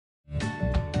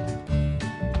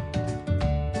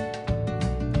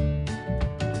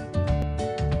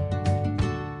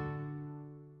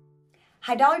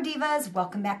Hi Dollar Divas,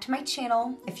 welcome back to my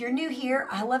channel. If you're new here,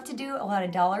 I love to do a lot of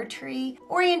Dollar Tree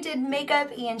oriented makeup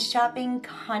and shopping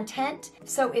content.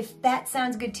 So if that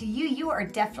sounds good to you, you are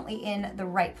definitely in the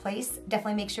right place.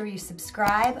 Definitely make sure you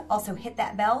subscribe. Also hit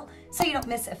that bell so you don't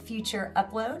miss a future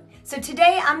upload. So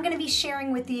today I'm gonna be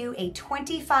sharing with you a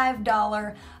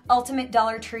 $25 Ultimate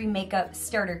Dollar Tree Makeup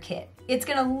Starter Kit. It's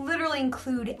gonna literally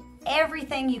include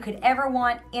everything you could ever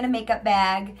want in a makeup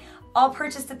bag, all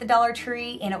purchased at the Dollar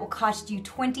Tree, and it will cost you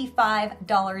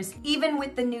 $25, even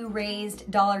with the new raised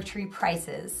Dollar Tree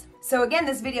prices. So again,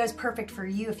 this video is perfect for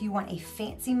you if you want a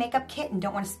fancy makeup kit and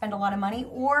don't want to spend a lot of money,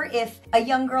 or if a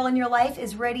young girl in your life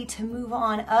is ready to move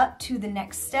on up to the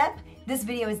next step, this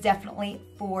video is definitely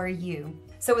for you.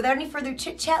 So without any further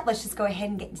chit chat, let's just go ahead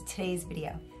and get into today's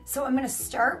video. So I'm gonna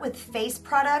start with face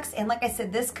products, and like I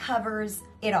said, this covers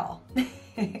it all.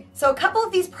 So a couple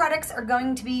of these products are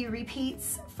going to be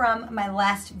repeats from my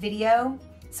last video.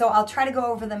 So I'll try to go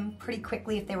over them pretty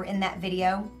quickly if they were in that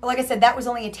video. But like I said, that was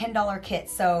only a $10 kit,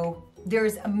 so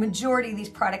there's a majority of these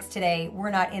products today were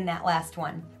not in that last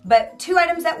one. But two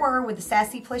items that were the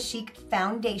Sassy plus Chic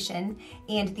foundation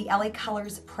and the LA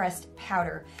Colors pressed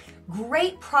powder.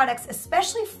 Great products,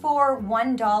 especially for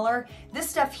 $1. This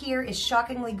stuff here is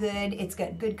shockingly good. It's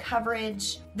got good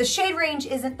coverage. The shade range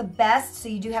isn't the best, so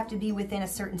you do have to be within a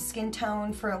certain skin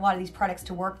tone for a lot of these products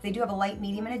to work. They do have a light,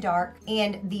 medium, and a dark,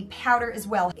 and the powder as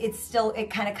well. It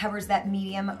kind of covers that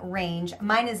medium range.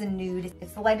 Mine is a nude.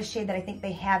 It's the lightest shade that I think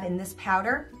they have in this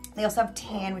powder. They also have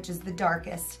tan, which is the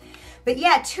darkest. But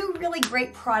yeah, two really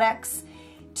great products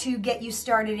to get you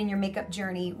started in your makeup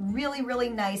journey. Really, really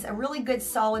nice. A really good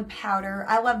solid powder.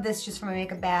 I love this just from a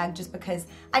makeup bag just because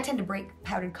I tend to break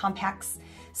powdered compacts.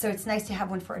 So it's nice to have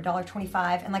one for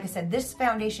 $1.25. And like I said, this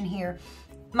foundation here,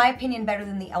 my opinion, better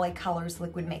than the LA Colors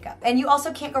liquid makeup. And you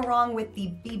also can't go wrong with the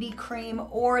BB cream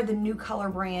or the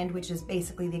NuColor brand, which is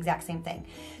basically the exact same thing.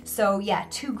 So yeah,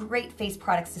 two great face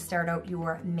products to start out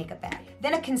your makeup bag.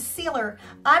 Then a concealer.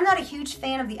 I'm not a huge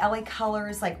fan of the LA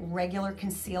Colors like regular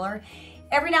concealer.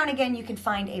 Every now and again you can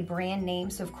find a brand name,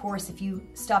 so of course if you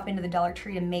stop into the Dollar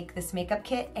Tree to make this makeup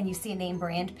kit and you see a name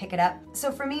brand, pick it up.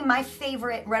 So for me, my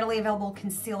favorite readily available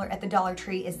concealer at the Dollar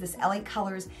Tree is this LA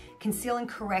Colors Conceal and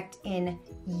Correct in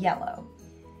Yellow.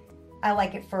 I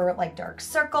like it for like dark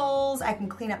circles. I can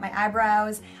clean up my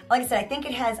eyebrows. Like I said,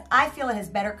 I feel it has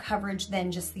better coverage than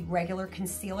just the regular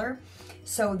concealer.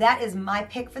 So that is my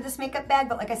pick for this makeup bag.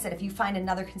 But like I said, if you find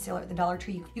another concealer at the Dollar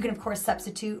Tree, you can of course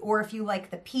substitute, or if you like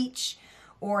the peach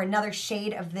or another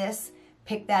shade of this,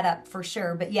 pick that up for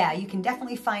sure. But yeah, you can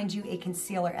definitely find you a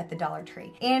concealer at the Dollar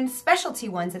Tree. And specialty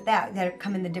ones at that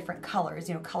come in the different colors,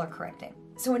 you know, color correcting.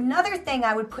 So another thing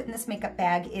I would put in this makeup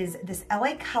bag is this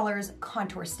LA Colors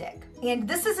contour stick. And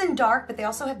this is in dark, but they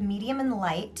also have medium and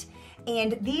light.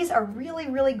 And these are really,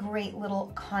 really great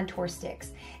little contour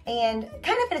sticks. And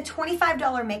kind of in a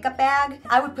 $25 makeup bag,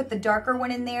 I would put the darker one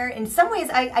in there. In some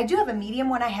ways, I do have a medium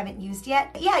one I haven't used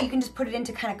yet. But yeah, you can just put it in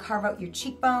to kind of carve out your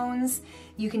cheekbones.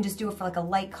 You can just do it for like a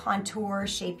light contour,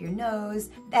 shape your nose,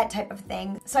 that type of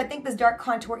thing. So I think this dark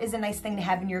contour is a nice thing to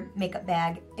have in your makeup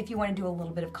bag if you want to do a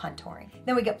little bit of contouring.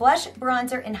 Then we get blush,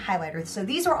 bronzer, and highlighter. So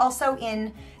these are also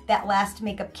in that last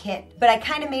makeup kit, but I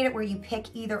kind of made it where you pick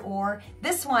either or.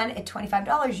 This one at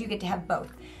 $25, you get to have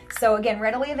both. So again,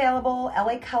 readily available,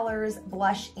 LA Colors,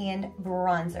 blush, and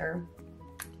bronzer.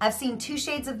 I've seen 2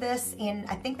 shades of this, and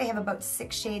I think they have about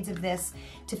 6 shades of this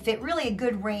to fit really a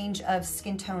good range of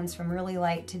skin tones from really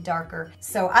light to darker.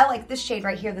 So I like this shade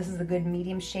right here. This is a good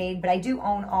medium shade, but I do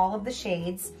own all of the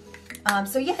shades.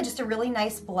 So yeah, just a really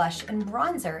nice blush and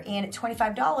bronzer, and at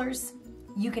 $25,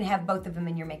 you can have both of them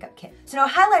in your makeup kit. So now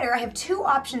highlighter, I have 2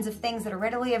 options of things that are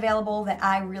readily available that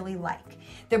I really like.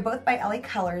 They're both by LA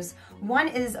Colors. One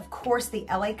is, of course, the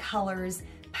LA Colors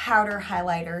powder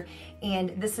highlighter, and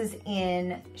this is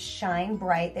in Shine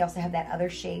Bright. They also have that other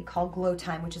shade called Glow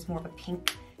Time, which is more of a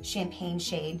pink champagne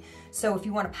shade. So if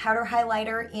you want a powder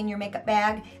highlighter in your makeup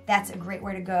bag, that's a great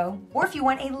way to go. Or if you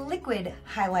want a liquid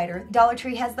highlighter, Dollar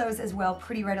Tree has those as well,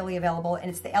 pretty readily available, and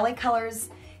it's the LA Colors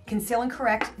Conceal and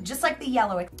Correct, just like the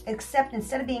yellow, except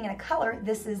instead of being in a color,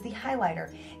 this is the highlighter.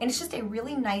 And it's just a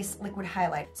really nice liquid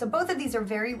highlight. So both of these are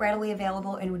very readily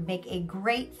available and would make a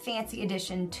great fancy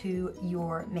addition to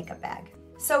your makeup bag.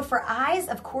 So for eyes,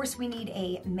 of course, we need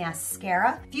a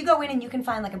mascara. If you go in and you can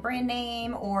find like a brand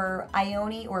name or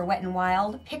Ioni or Wet n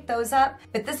Wild, pick those up.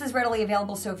 But this is readily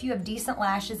available, so if you have decent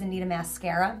lashes and need a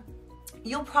mascara,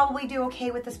 you'll probably do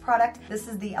okay with this product. This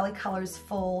is the LA Colors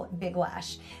Full Big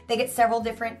Lash. They get several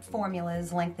different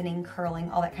formulas, lengthening,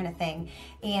 curling, all that kind of thing.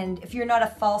 And if you're not a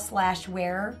false lash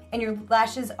wearer and your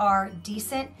lashes are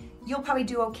decent, you'll probably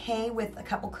do okay with a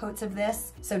couple coats of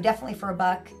this. So definitely for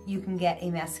 $1, you can get a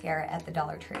mascara at the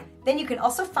Dollar Tree. Then you can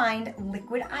also find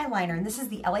liquid eyeliner, and this is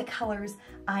the LA Colors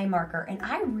eye marker, and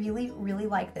I really, really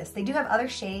like this. They do have other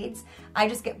shades. I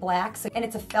just get black, and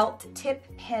it's a felt tip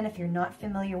pen if you're not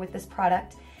familiar with this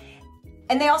product.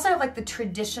 And they also have like the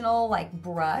traditional like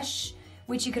brush,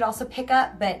 which you could also pick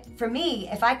up, but for me,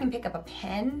 if I can pick up a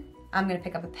pen, I'm gonna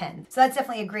pick up a pen. So that's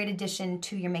definitely a great addition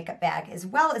to your makeup bag, as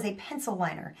well as a pencil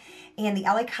liner. And the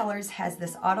LA Colors has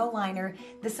this auto liner.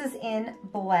 This is in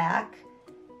black,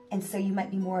 and so you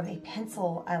might be more of a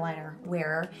pencil eyeliner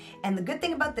wearer. And the good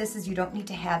thing about this is you don't need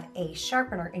to have a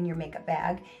sharpener in your makeup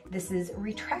bag. This is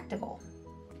retractable.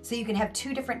 So you can have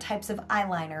 2 different types of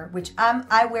eyeliner, which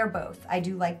I wear both. I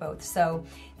do like both. So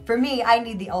for me, I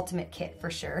need the ultimate kit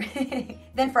for sure.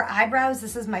 Then for eyebrows,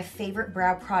 this is my favorite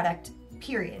brow product,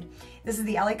 period. This is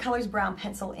the LA Colors Brown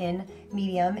Pencil in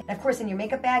medium. And of course, in your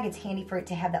makeup bag, it's handy for it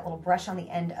to have that little brush on the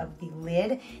end of the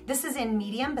lid. This is in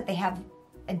medium, but they have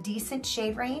a decent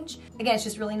shade range. Again, it's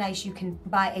just really nice. You can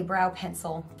buy a brow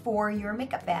pencil for your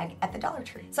makeup bag at the Dollar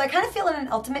Tree. So I kind of feel in an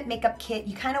ultimate makeup kit,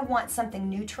 you kind of want something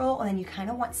neutral and then you kind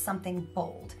of want something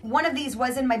bold. One of these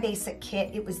was in my basic kit.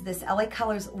 It was this LA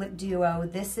Colors Lip Duo.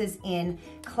 This is in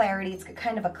Clarity. It's got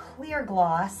kind of a clear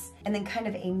gloss and then kind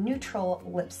of a neutral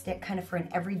lipstick, kind of for an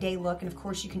everyday look. And of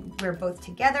course you can wear both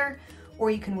together, or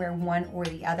you can wear one or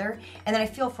the other. And then I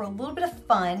feel for a little bit of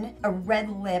fun, a red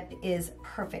lip is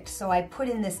perfect. So I put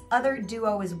in this other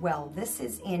duo as well. This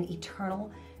is in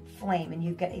Eternal Flame, and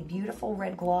you've got a beautiful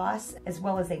red gloss as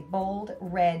well as a bold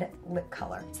red lip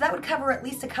color. So that would cover at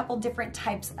least a couple different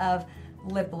types of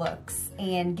lip looks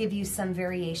and give you some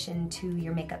variation to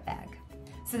your makeup bag.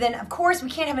 So then of course we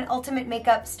can't have an ultimate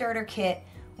makeup starter kit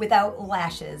without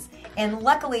lashes. And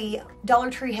luckily,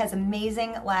 Dollar Tree has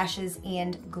amazing lashes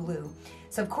and glue.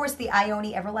 So of course the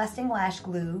Ioni Everlasting Lash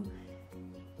Glue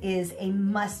is a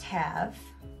must-have.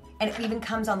 And it even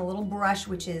comes on a little brush,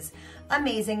 which is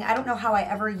amazing. I don't know how I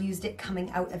ever used it coming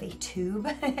out of a tube.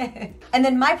 And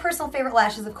then my personal favorite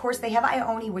lashes, of course, they have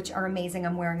Ioni, which are amazing.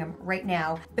 I'm wearing them right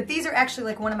now. But these are actually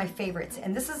like one of my favorites.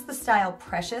 And this is the style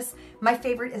Precious. My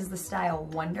favorite is the style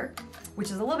Wonder, which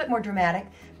is a little bit more dramatic.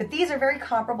 But these are very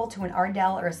comparable to an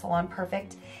Ardell or a Salon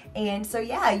Perfect. And so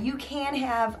yeah, you can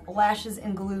have lashes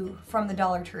and glue from the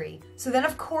Dollar Tree. So then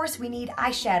of course we need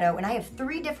eyeshadow, and I have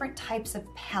 3 different types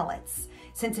of palettes.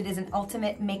 Since it is an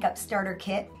ultimate makeup starter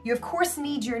kit, you of course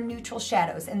need your neutral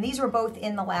shadows, and these were both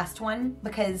in the last one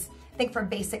because I think for a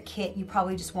basic kit you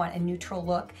probably just want a neutral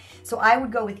look. So I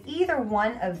would go with either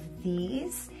one of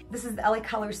these. This is the LA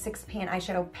Colors 6-pan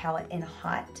eyeshadow palette in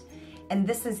Hot, and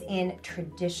this is in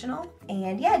Traditional.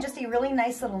 And yeah, just a really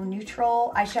nice little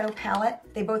neutral eyeshadow palette.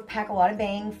 They both pack a lot of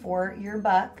bang for your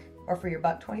buck, or for your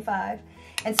 $1.25.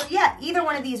 And so yeah, either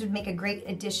one of these would make a great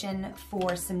addition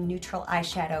for some neutral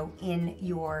eyeshadow in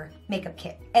your makeup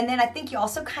kit. And then I think you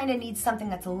also kind of need something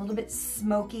that's a little bit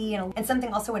smoky and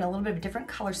something also in a little bit of a different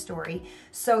color story.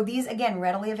 So these, again,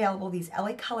 readily available, these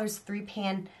LA Colors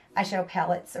 3-pan eyeshadow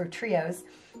palettes or trios.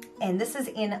 And this is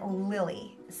in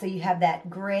Lily. So you have that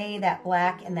gray, that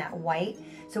black, and that white.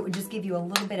 So it would just give you a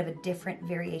little bit of a different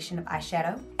variation of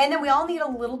eyeshadow. And then we all need a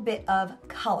little bit of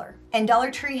color. And Dollar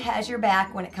Tree has your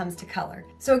back when it comes to color.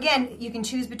 So again, you can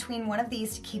choose between one of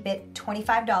these to keep it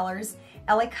 $25.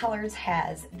 LA Colors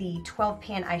has the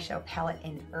 12-pan eyeshadow palette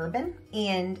in Urban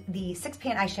and the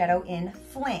 6-pan eyeshadow in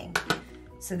Flame.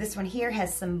 So this one here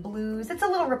has some blues. It's a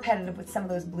little repetitive with some of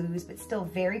those blues, but still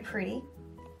very pretty.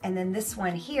 And then this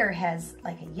one here has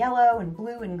like a yellow and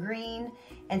blue and green.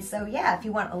 And so yeah, if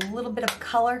you want a little bit of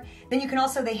color, then you can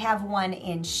also, they have one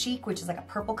in Chic, which is like a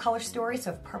purple color story.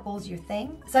 So if purple is your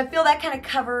thing. So I feel that kind of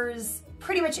covers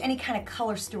pretty much any kind of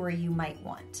color story you might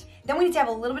want. Then we need to have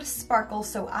a little bit of sparkle.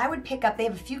 So I would pick up, they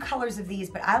have a few colors of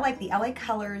these, but I like the LA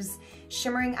Colors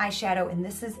Shimmering Eyeshadow, and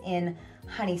this is in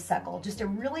Honeysuckle. Just a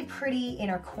really pretty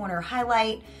inner corner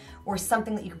highlight, or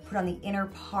something that you can put on the inner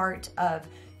part of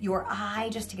your eye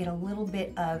just to get a little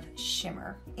bit of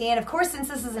shimmer. And of course, since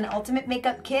this is an ultimate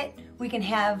makeup kit, we can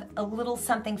have a little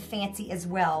something fancy as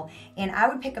well. And I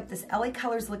would pick up this LA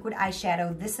Colors liquid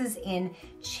eyeshadow. This is in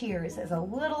Cheers as a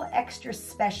little extra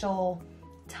special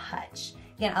touch.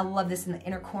 Again, I love this in the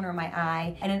inner corner of my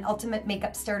eye. And an ultimate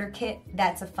makeup starter kit,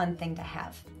 that's a fun thing to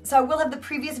have. So I will have the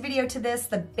previous video to this,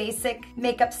 the basic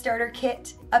makeup starter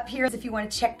kit, up here if you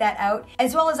want to check that out.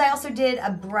 As well as I also did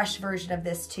a brush version of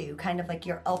this too, kind of like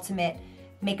your ultimate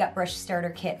makeup brush starter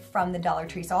kit from the Dollar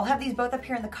Tree. So I'll have these both up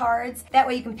here in the cards. That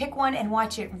way you can pick one and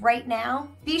watch it right now.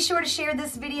 Be sure to share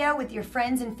this video with your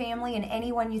friends and family and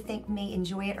anyone you think may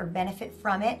enjoy it or benefit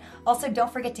from it. Also,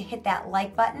 don't forget to hit that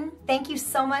like button. Thank you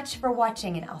so much for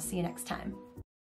watching, and I'll see you next time.